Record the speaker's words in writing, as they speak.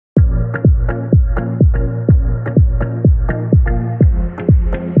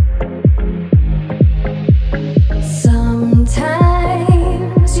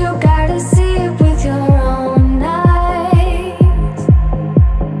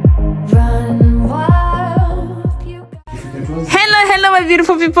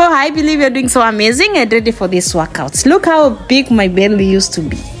beautiful people. I believe you're doing so amazing and ready for this workout. Look how big my belly used to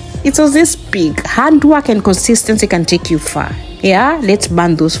be. It was this big. Hard work and consistency can take you far. Yeah, let's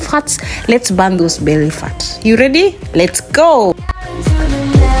burn those fats. Let's burn those belly fat. You ready? Let's go.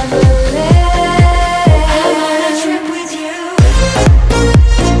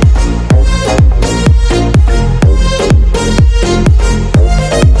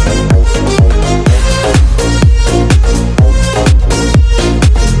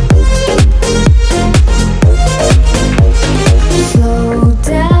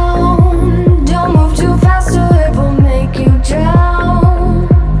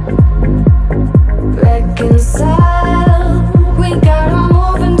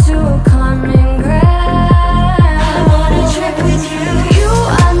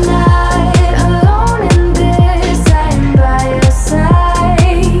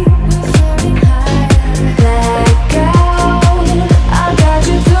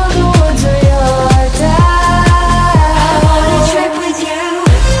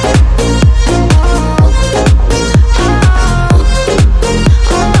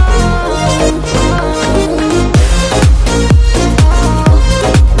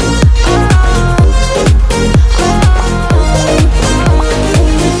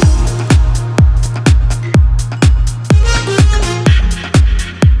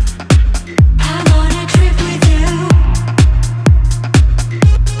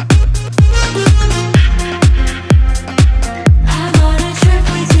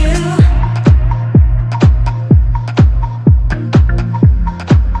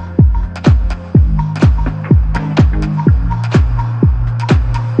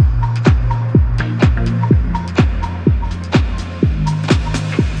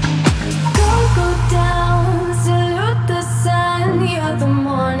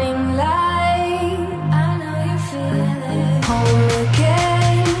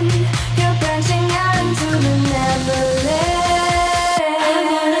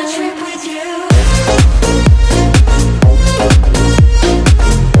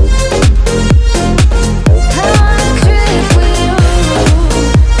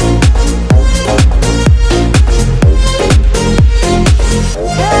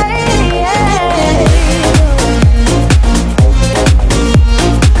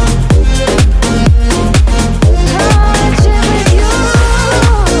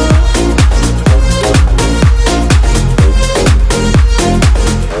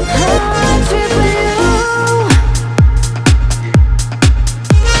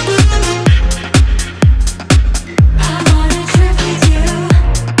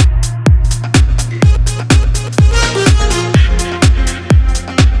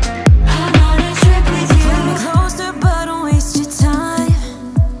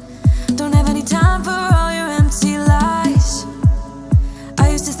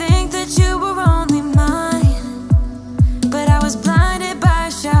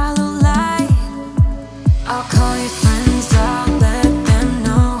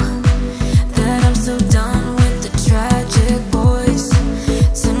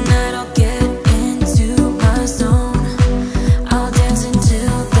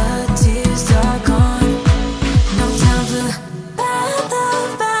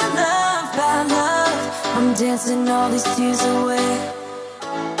 dancing all these tears away.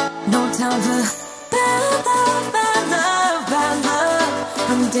 No time for bad love, bad love, bad love.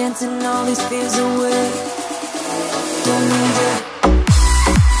 I'm dancing all these fears away. Don't need it.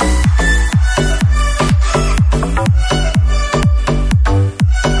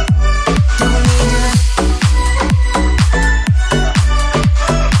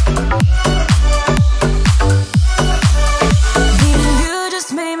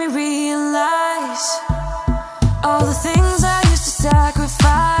 All the things I used to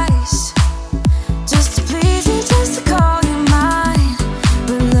sacrifice just to please you, just to call you mine.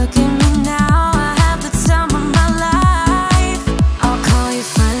 But look at me now, I have the time of my life. I'll call your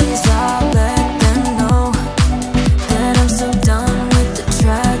friends, I'll let them know that I'm so done with the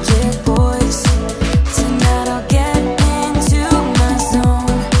tragic boys. Tonight I'll get into my zone.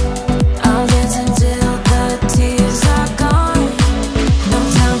 I'll dance until the tears are gone. No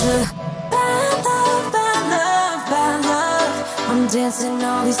time for bad love, bad love, bad love. I'm dancing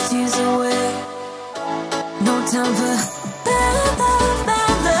all these tears away. No time for bad love,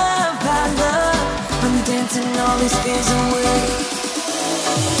 bad love, bad love. I'm dancing all these fears away.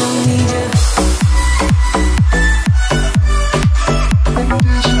 Don't need you.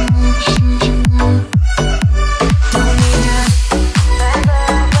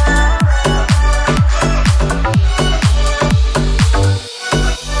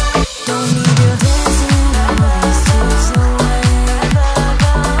 Don't need you. Dancing all these tears away.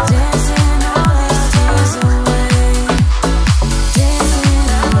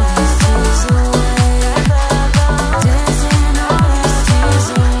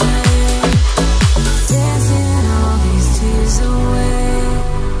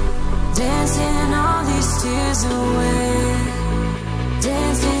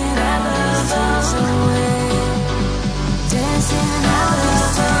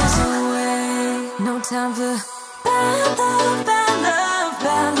 time for bad love, bad love,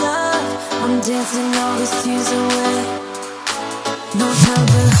 bad love. I'm dancing all these tears away. No time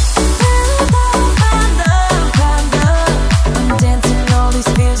for bad love, bad love, bad love. I'm dancing all these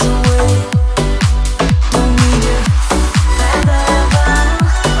fears away. Don't need you. Bad love, bad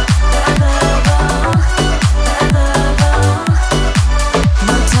love, bad love.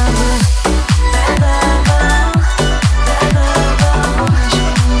 No time for bad love, bad love, bad love.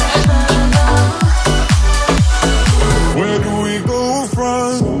 Where do we go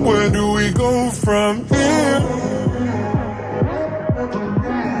from? Where do we go from here?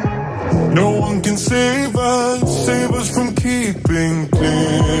 No one can save us from keeping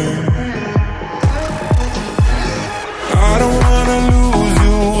clear. I don't wanna lose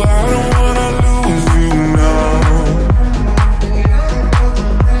you, I don't wanna lose you now.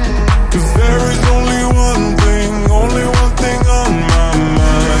 'Cause there is only one thing on my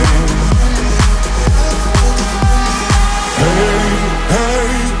mind. Hey, hey,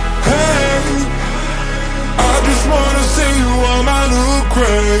 hey, I just wanna see you on my new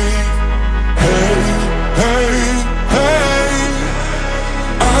grave. Hey, hey, hey,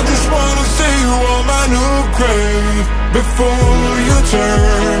 I just wanna see you on my new grave before you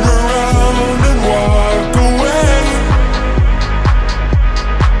turn around and walk away.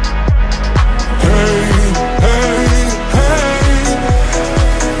 Hey, hey, hey,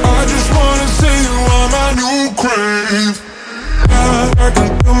 I just wanna see you on my new grave. I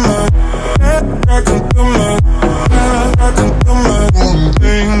can do my own thing. I can do my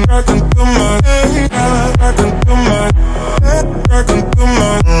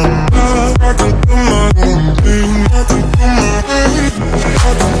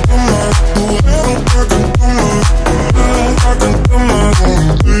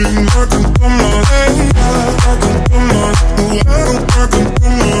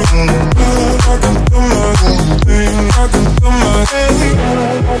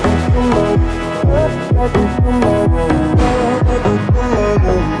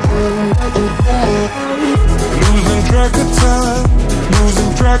losing track of time,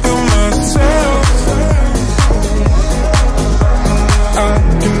 losing track of myself. I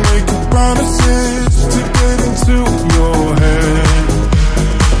can make promises to get into your head.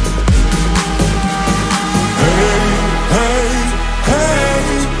 Hey, hey, hey,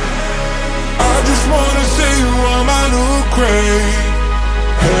 I just wanna see you on my new grave.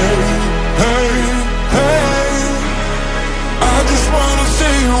 Hey, hey, hey, I just wanna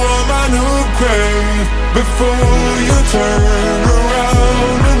see you on my new grave before you turn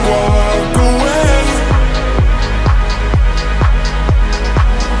around and walk away.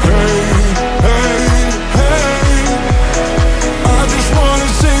 Hey, hey, hey, I just wanna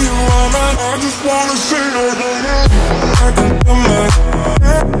see you on my, I just wanna see you. I can do my,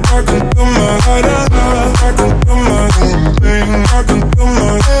 I can do my, I can do my own thing. I can do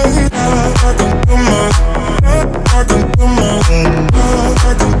my, I can do my, I can do my own,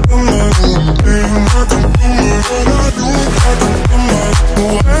 I can do my own thing. I can do my, I do, I can do my,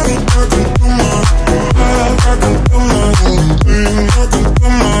 I can do my, I can do my own thing. I can do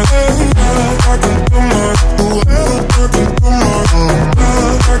my, I can do my, I can do my own, I can do my own thing. I can do my, I can do my, I can do my own,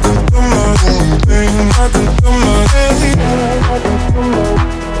 I can do my own thing. I can do my.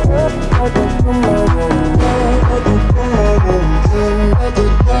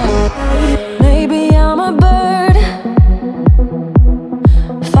 Maybe I'm a bird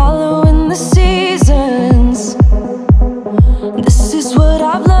following the seasons. This is what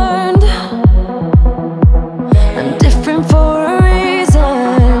I've learned. I'm different for a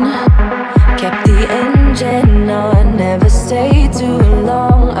reason. Kept the engine on, never stay too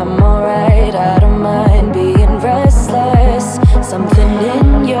long. I'm alright, I don't mind being restless. Something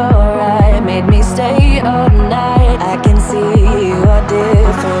in your eye made me stay up night. I can see you are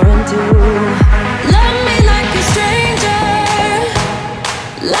different too. Love me like a stranger,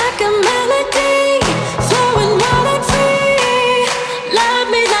 like a melody flowing wild and free. Love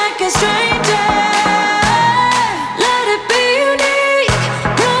me like a stranger, let it be unique.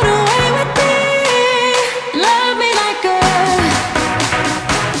 Run away with me. Love me like a,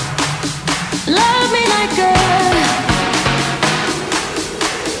 love me like a,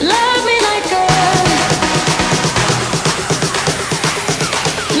 love me like a,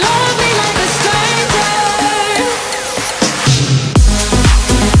 love me like a stranger.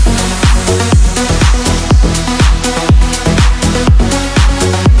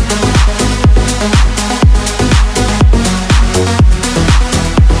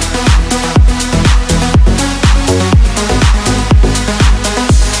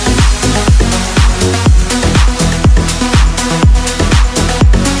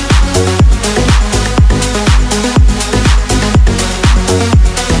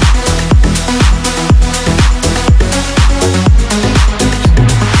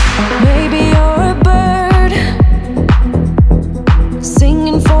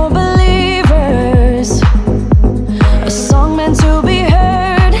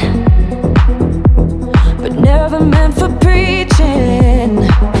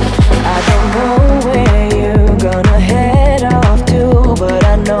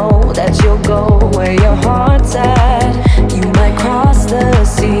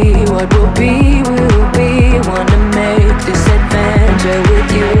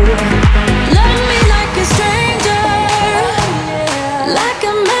 like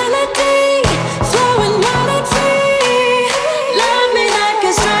a melody flowing melody. Love me like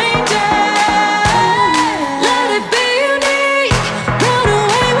a stranger. Let it be unique. Run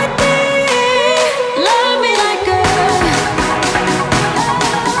away with me. Love me like a.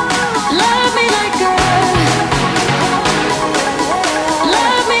 Love me like a.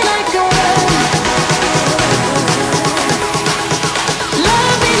 Love me like a.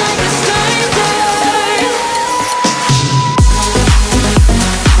 Love me like a stranger.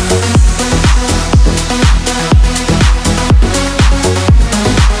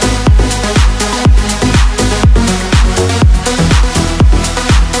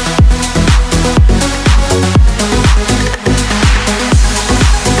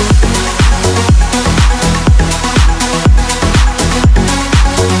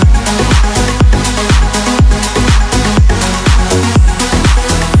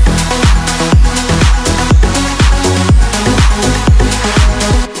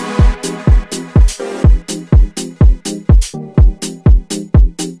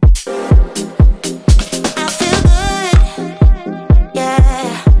 I feel good,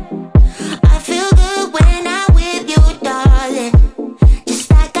 yeah. I feel good when I'm with you, darling. Just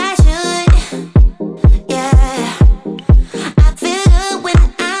like I should, yeah. I feel good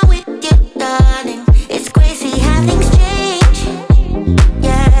when I'm with you, darling. It's crazy how things change,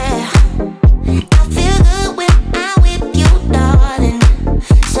 yeah. I feel good when I'm with you, darling.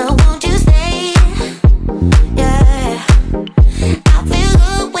 So won't you stay, yeah. I feel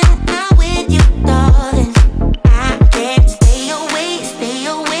good when I'm with you, darling. I can't stay away, stay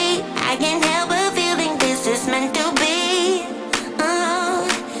away. I can't help but feeling this is meant to be.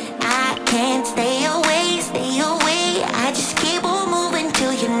 I can't stay away, stay away. I just keep on moving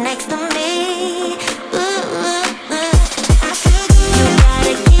till you're next to me. I feel good. You got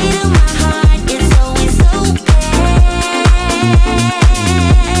a key to my heart, it's always open.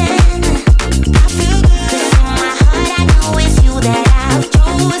 I feel good. 'Cause in my heart I know it's you that I've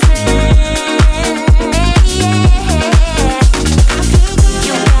chosen. I feel good.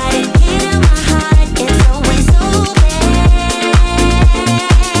 You got a key to my heart, it's always open. I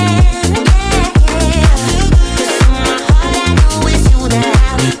feel good. 'Cause in my heart I know it's you that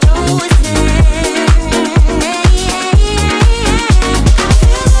I've chosen.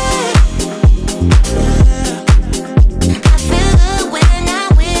 I feel good when I'm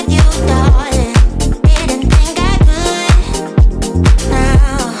with you.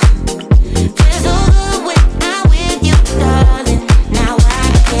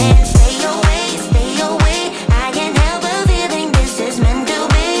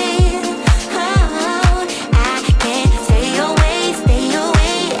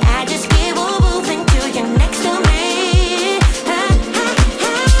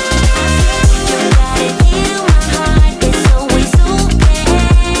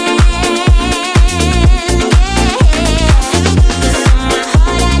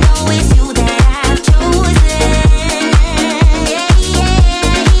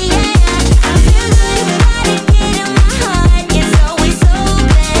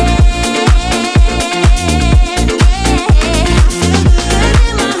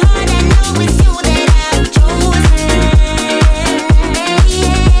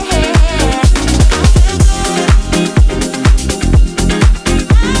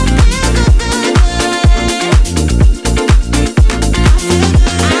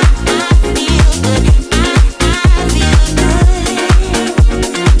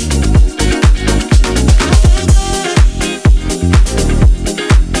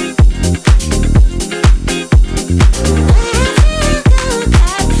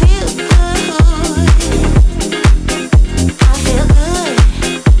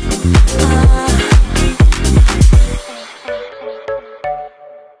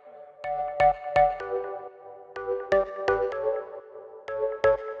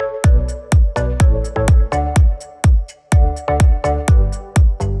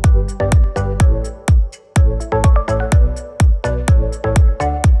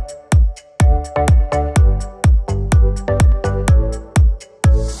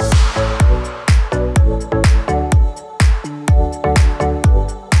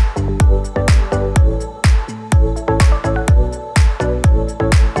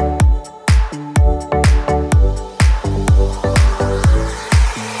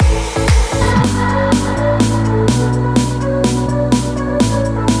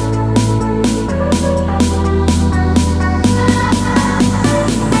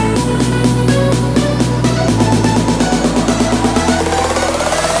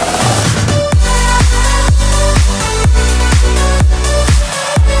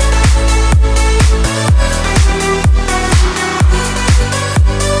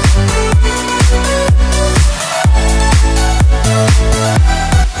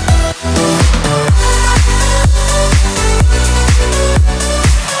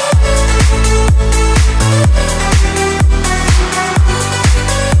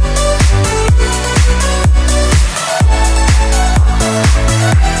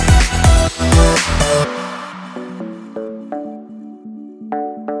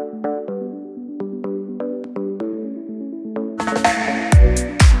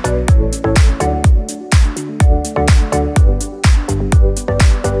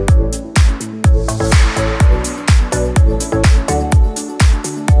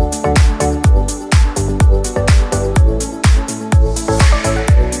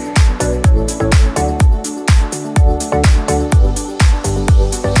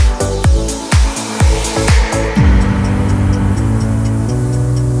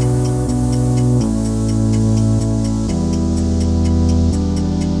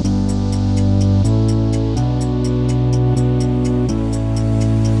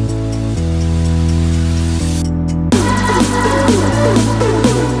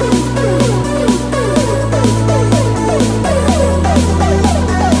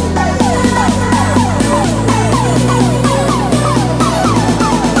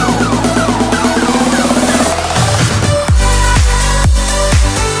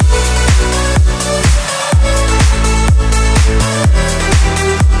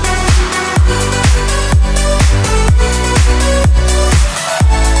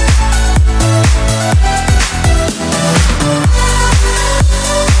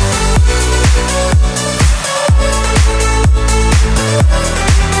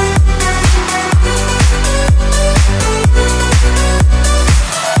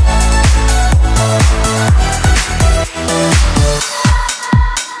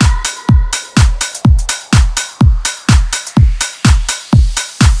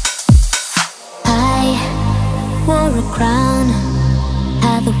 a crown,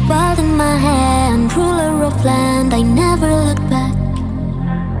 had the world in my hand, ruler of land. I never looked back,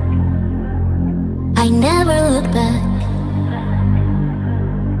 I never looked back.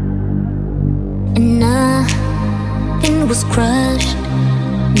 And nothing was crushed,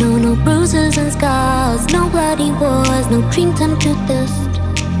 no bruises and scars, no bloody wars, no dream turned to dust,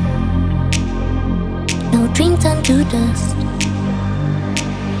 no dream turned to dust.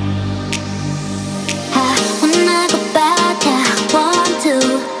 When I go back, I want to,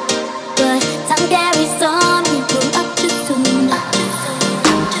 but time carries on, we grew up too soon.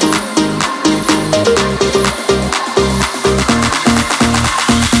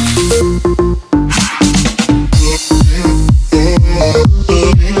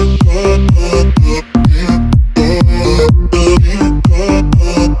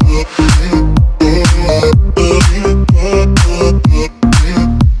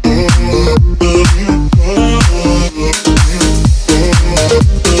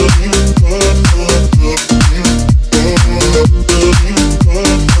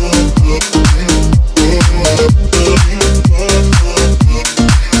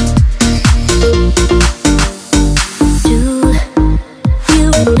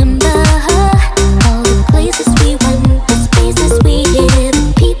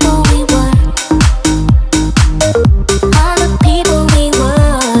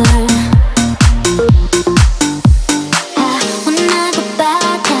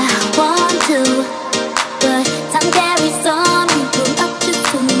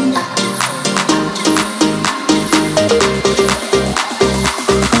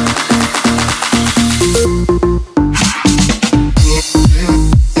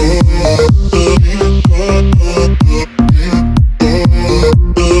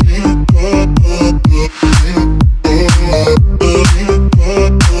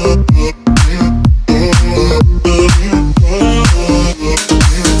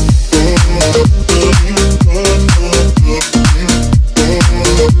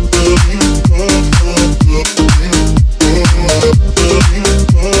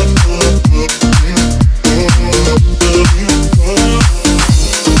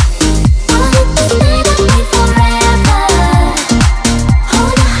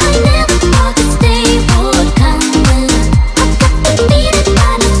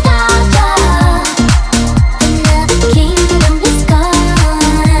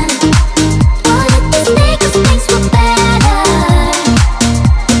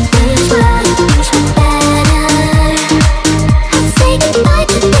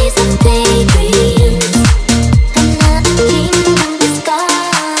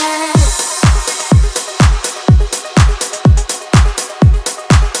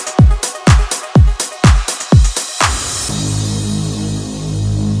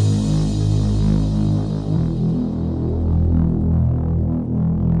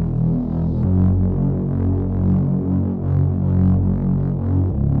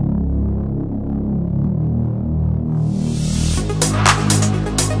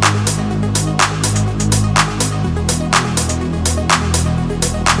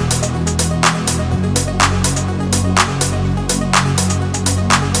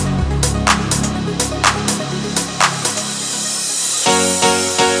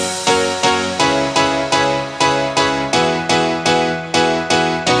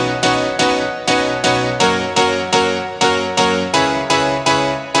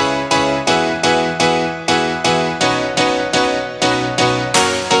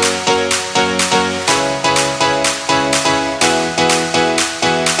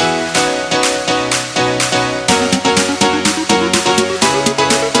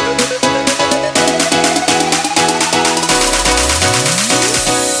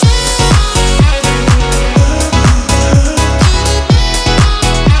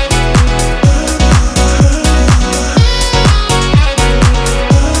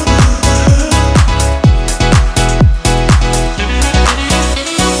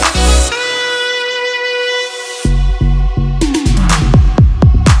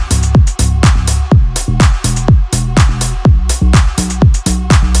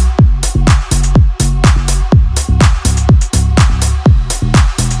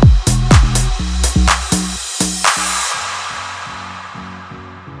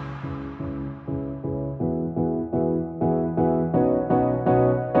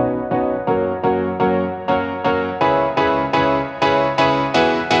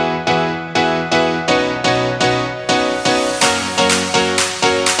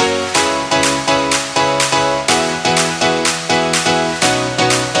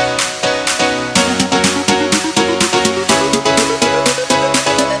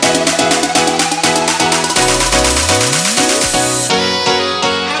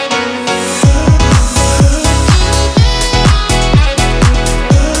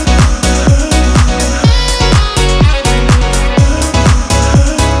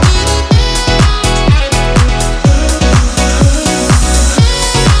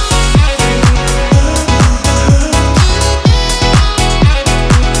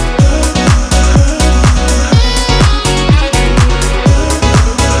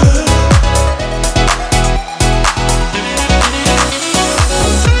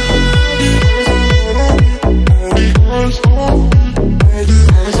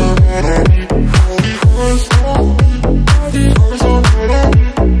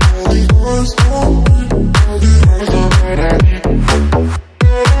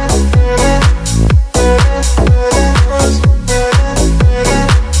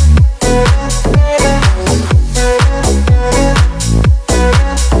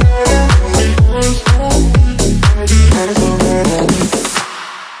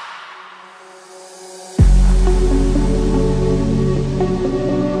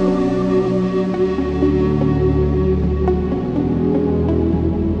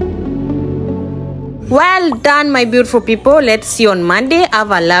 Well done, my beautiful people. Let's see you on Monday.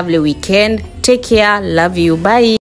 Have a lovely weekend. Take care. Love you. Bye.